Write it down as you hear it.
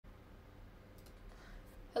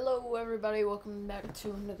Hello everybody, welcome back to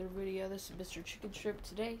another video. This is Mr. Chicken Strip.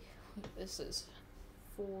 Today, this is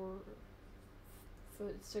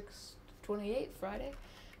 6/28 Friday,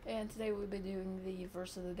 and today we'll be doing the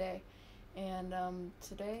verse of the day. And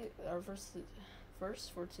today, our verse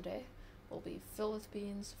for today will be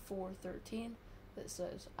Philippians 4:13 that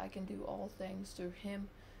says, I can do all things through him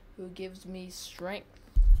who gives me strength.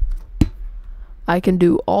 I can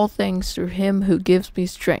do all things through him who gives me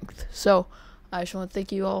strength. So, I just want to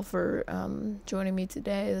thank you all for joining me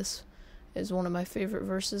today. This is one of my favorite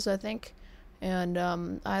verses, I think. And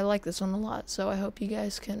I like this one a lot. So I hope you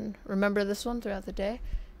guys can remember this one throughout the day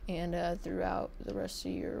and throughout the rest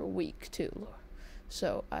of your week, too.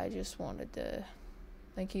 So I just wanted to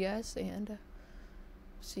thank you guys and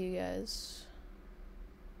see you guys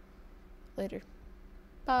later.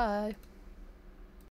 Bye.